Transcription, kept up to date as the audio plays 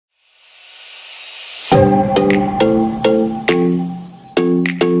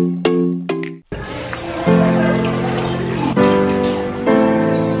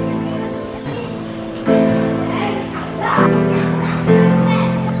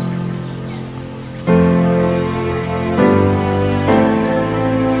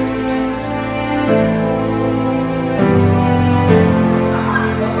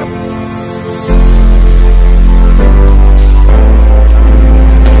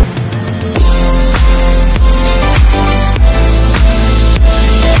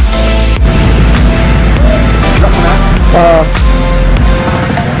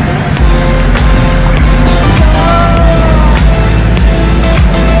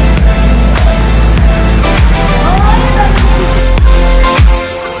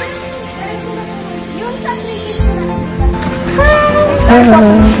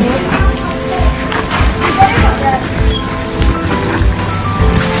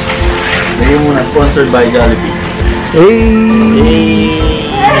Lagay muna, sponsored by Jollibee. Hey!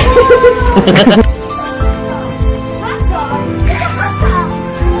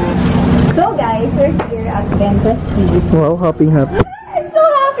 So guys, we're here at Venta Street. Wow, happy. I'm so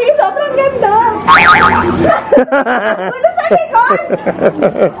happy! Sobrang ganda! Wala sa likod!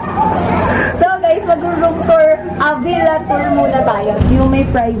 So guys, mag-room tour, villa tour muna tayo. Yung may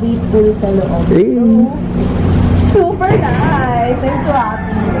private pool sa loob. Hey! Super nice! I'm so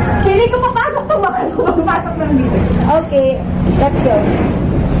happy. Pili ko papasok to ba? Papasok lang dito. Okay, let's go.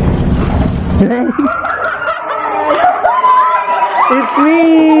 It's me!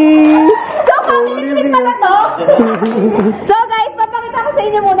 So, kami pala to. So guys, papakita ko sa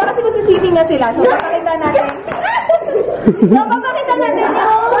inyo muna kasi masisiping na sila. So, papakita natin. So,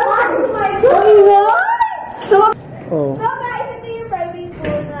 guys, ito yung private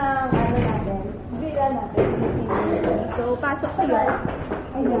pool ng natin. Villa natin. So, pasok kayo.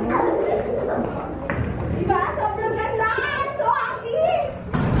 Ayan. Diba? Sobrang ganda! So happy!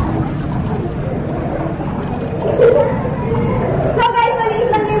 So guys, maliit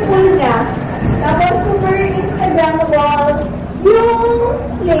lang yung pool niya. Tapos super Instagrammable yung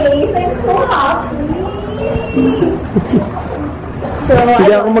place. I'm so happy! So,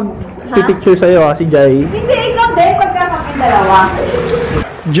 Hindi ako mag-picture sa'yo si Jai. Hindi, ikaw din pagka kami dalawa.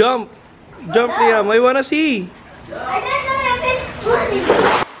 Jump! Jump, Liam! I wanna see! I don't know if it's funny.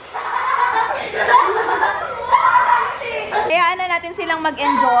 Hayaan na natin silang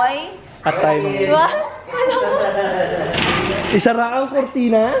mag-enjoy. At tayo. Isara ang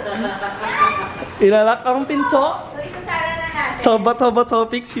kortina. Ilalak ang pinto. So, isasara na natin. Sabat-sabat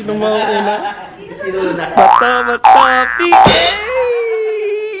topic. Sinong mauuna? Sino na? Sabat topic!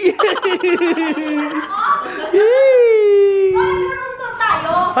 Yay! So, nag-room tour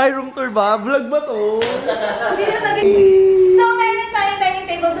tayo. Hi, room tour ba? Vlog ba to? Hindi na naging... So, meron tayong dining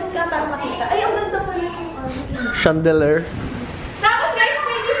table. Doon ka para makita. Ay, ang ganda pala yung Chandelier. Tapos guys,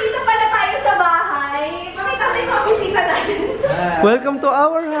 may bisita pala tayo sa bahay. Pakita mo yung mga bisita natin. Welcome to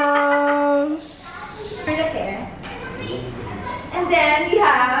our house! For the care. And then, we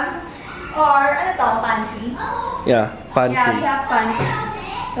have... Or, ano to? Pantry? Yeah, pantry. Yeah, we have pantry.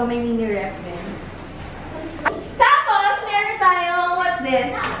 So, may mini ref din. Tapos, meron tayong... What's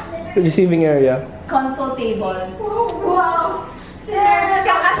this? Receiving area. Console table. Wow! Search!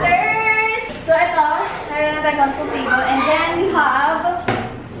 Kaka-search! So, ito, meron na tayong console table. And then, we have...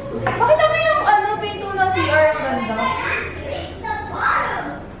 Pakita mo yung pinto ng CR ang ganda.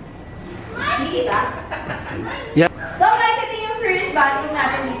 Hindi kita? Yeah. So, guys, ito yung first bathroom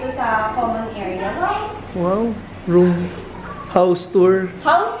natin dito sa common area. Wow! Wow. Room. House tour.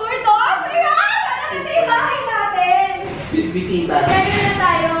 House tour to! Sige! Sana ito yung bahay natin! Bisita. So, meron na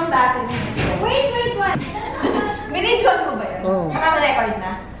tayong bathroom dito. Wait! Binidyoan mo ba yun? Oo. Nakaka-record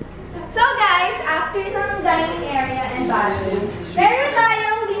na. So guys, after ng dining area and bathroom, meron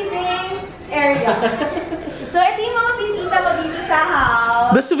tayong living area. So ito yung mga bisita mo dito sa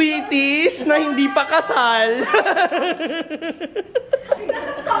house. The sweeties na hindi pa kasal.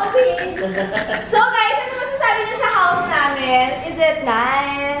 So guys, ano masasabi niyo sa house namin? Is it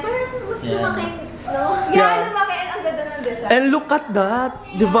nice? Parang mas lumaki, no? Yeah, lumaki. Ang ganda ng design. And look at that.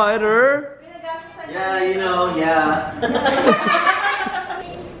 Divider. Yeah, you know, yeah.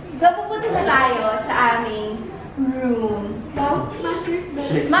 So pupunta na tayo sa aming room. Oh, Master's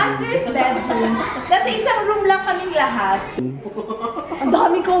bedroom. Nasa isang room lang kaming lahat. Ang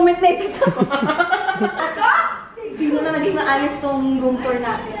daming comment na ito sa... Hindi na naging maayos tong room tour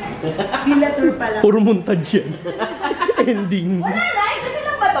natin. Villa tour pala. Puro montage yan. Ending. Wala na, ito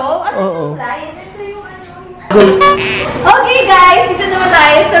lang ba to? As Oo. ito yung Okay guys, dito naman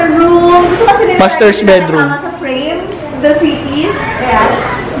tayo sa room. Gusto kasi nila Master's bedroom. Kasama sa frame, the sweeties. Ayan.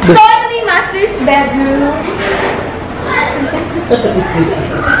 So ito na yung master's bedroom.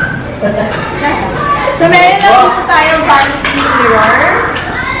 So, meron na dito tayong vanity mirror.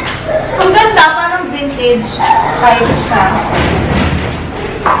 Ang ganda, parang vintage type siya.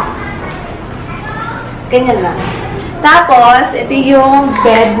 Ganyan lang. Tapos, ito yung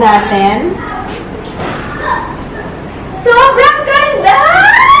bed natin. Sobrang ganda!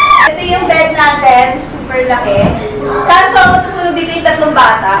 Ito yung bed natin. Super laki. Kaso, matutulog dito yung 3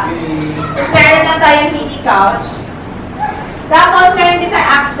 bata. Tapos, meron lang tayong mini couch. Tapos, meron din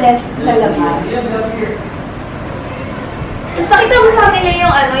tayong access sa labas. Tapos, pakita mo sa kanila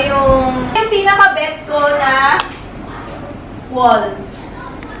yung yung pinaka-bed ko na wall.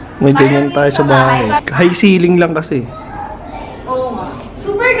 May ganyan tayo sa bahay. High ceiling lang kasi. Oo nga.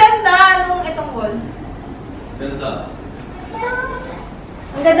 Super ganda nung itong wall. Ganda.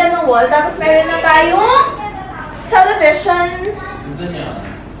 Ang ganda ng wall. Tapos meron na tayong television. Ganda niya.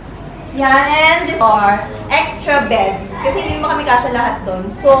 Yan. And these are extra beds. Kasi hindi naman kami kasya lahat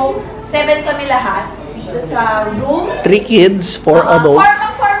doon. So, 7 kami lahat dito sa room. 3 kids, 4 adult.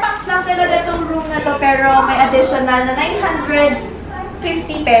 4 packs lang talaga itong room na to. Pero may additional na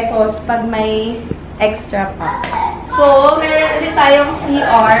 950 pesos pag may extra pack. So, meron ulit tayong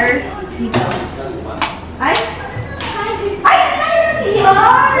CR dito. Ay! Ay! Ang laki ng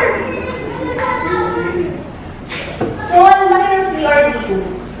CR! So, ang laki ng CR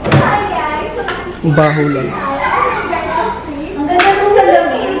dito. Hi guys! Baho lang. Ang ganda ng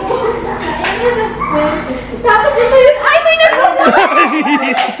salamin. Tapos ito yun. Ay, may nagpunta!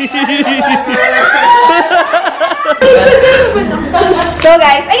 So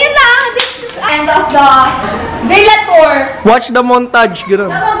guys, ayun lang. This is the end of the villa tour. Watch the montage, gano'n.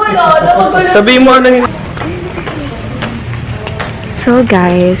 Namagulo. Sabihin mo ano yun. So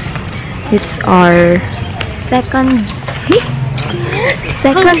guys, it's our second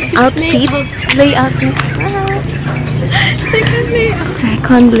layout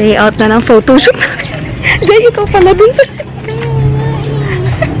second layout na ng photoshoot. Diyan ikaw pala dun sa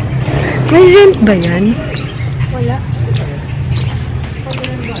may rent ba yan? Wala.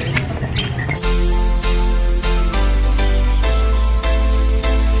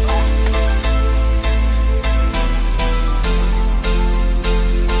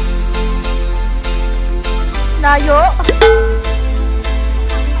 Layo.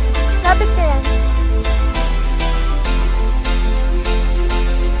 Lapit ka yan.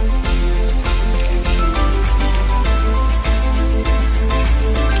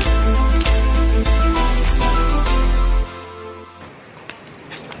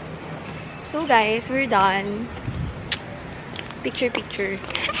 So guys, we're done. Picture.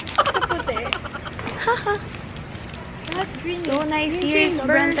 Haha. So nice here.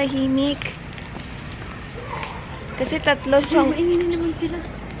 Sobrang tahimik. Kasi tatlo siyang... Maingay na naman sila.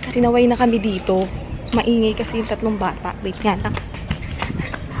 Sinaway na kami dito. Maingay kasi yung 3 bata. Wait nga lang.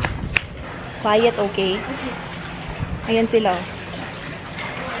 Quiet, okay? Ayan sila.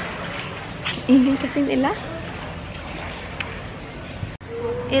 Ingay kasi nila.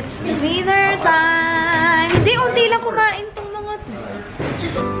 It's dinner time! Hindi, unti lang kumain tong mga...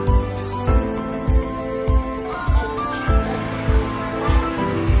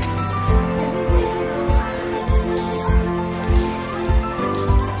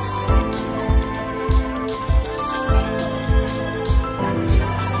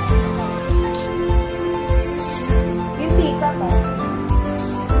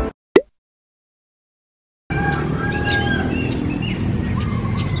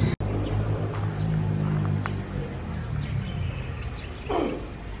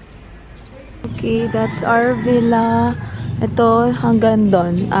 Okay, that's our villa. Ito, hanggang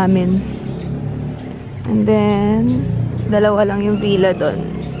doon, amin. And then, 2 lang yung villa doon.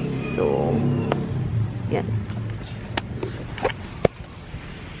 So, yan.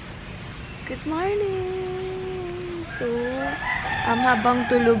 Good morning! So, habang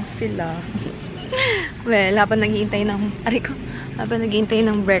tulog sila. Well, habang naghihintay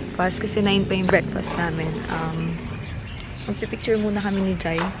ng breakfast, kasi 9 pa yung breakfast namin. Magpipicture muna kami ni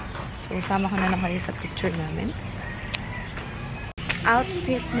Jai. So, sama ko na lang kayo sa picture namin.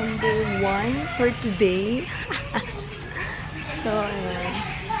 Outfit number 1 for today. So,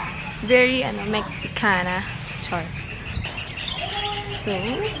 very, Mexicana. Char. So,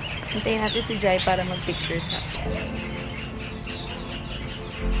 hintayin natin si Jai para mag-picture sa akin.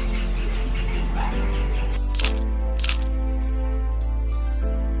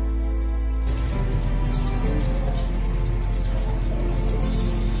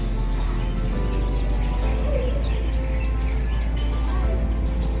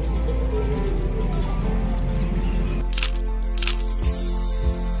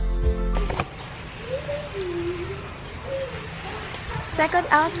 second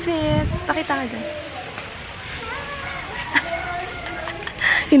outfit. Pakita ka dyan.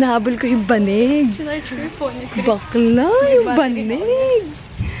 Hinahabol ko yung banig. Bakla, yung banig.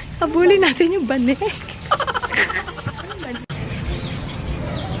 Habulin natin yung banig.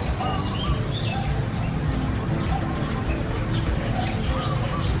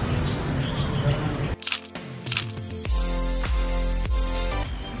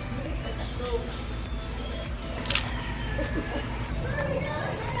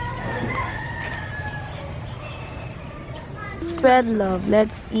 Spread love.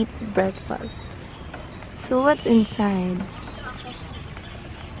 Let's eat breakfast. So what's inside?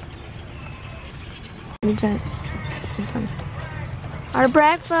 Our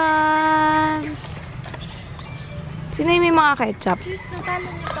breakfast! Sino yung may mga ketchup?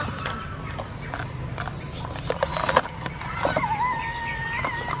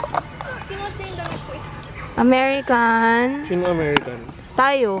 American. Sino American?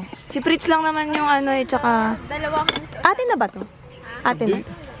 Tayo. Si Fritz lang naman yung ano eh, tsaka... Atin na ba to? Atin na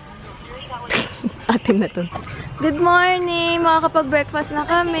to. Atin na to. Good morning! Makakapag-breakfast na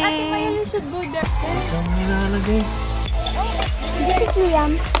kami. should go there. Saan mo nilalagay? This is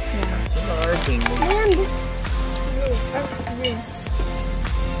Liam. Ano arting? Liam,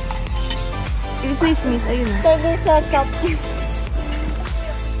 Yung Swiss Miss, ayun na. this is a cup.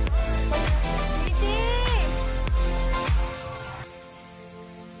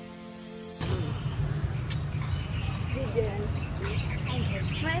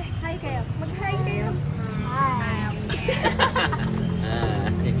 Smile, hi kayo. Mag-hi kayo.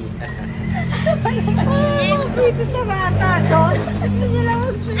 Visit na bata doon. Gusto nyo lang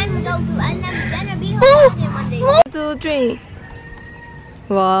gonna be home one day. 1, 2, 3.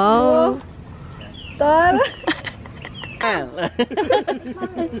 Wow. Tara.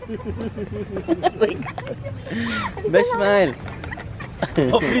 Best smile.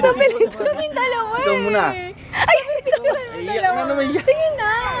 Napilit ko yung dalawa Ikaw muna. Ay, picture na yung Iyak dalawa. na naman yan. Sige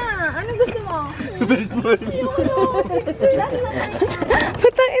na. Ano gusto mo? Best smile.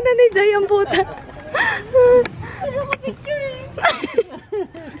 Putang ina ni Jay ang puta.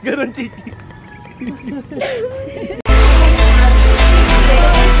 Ganon chiki.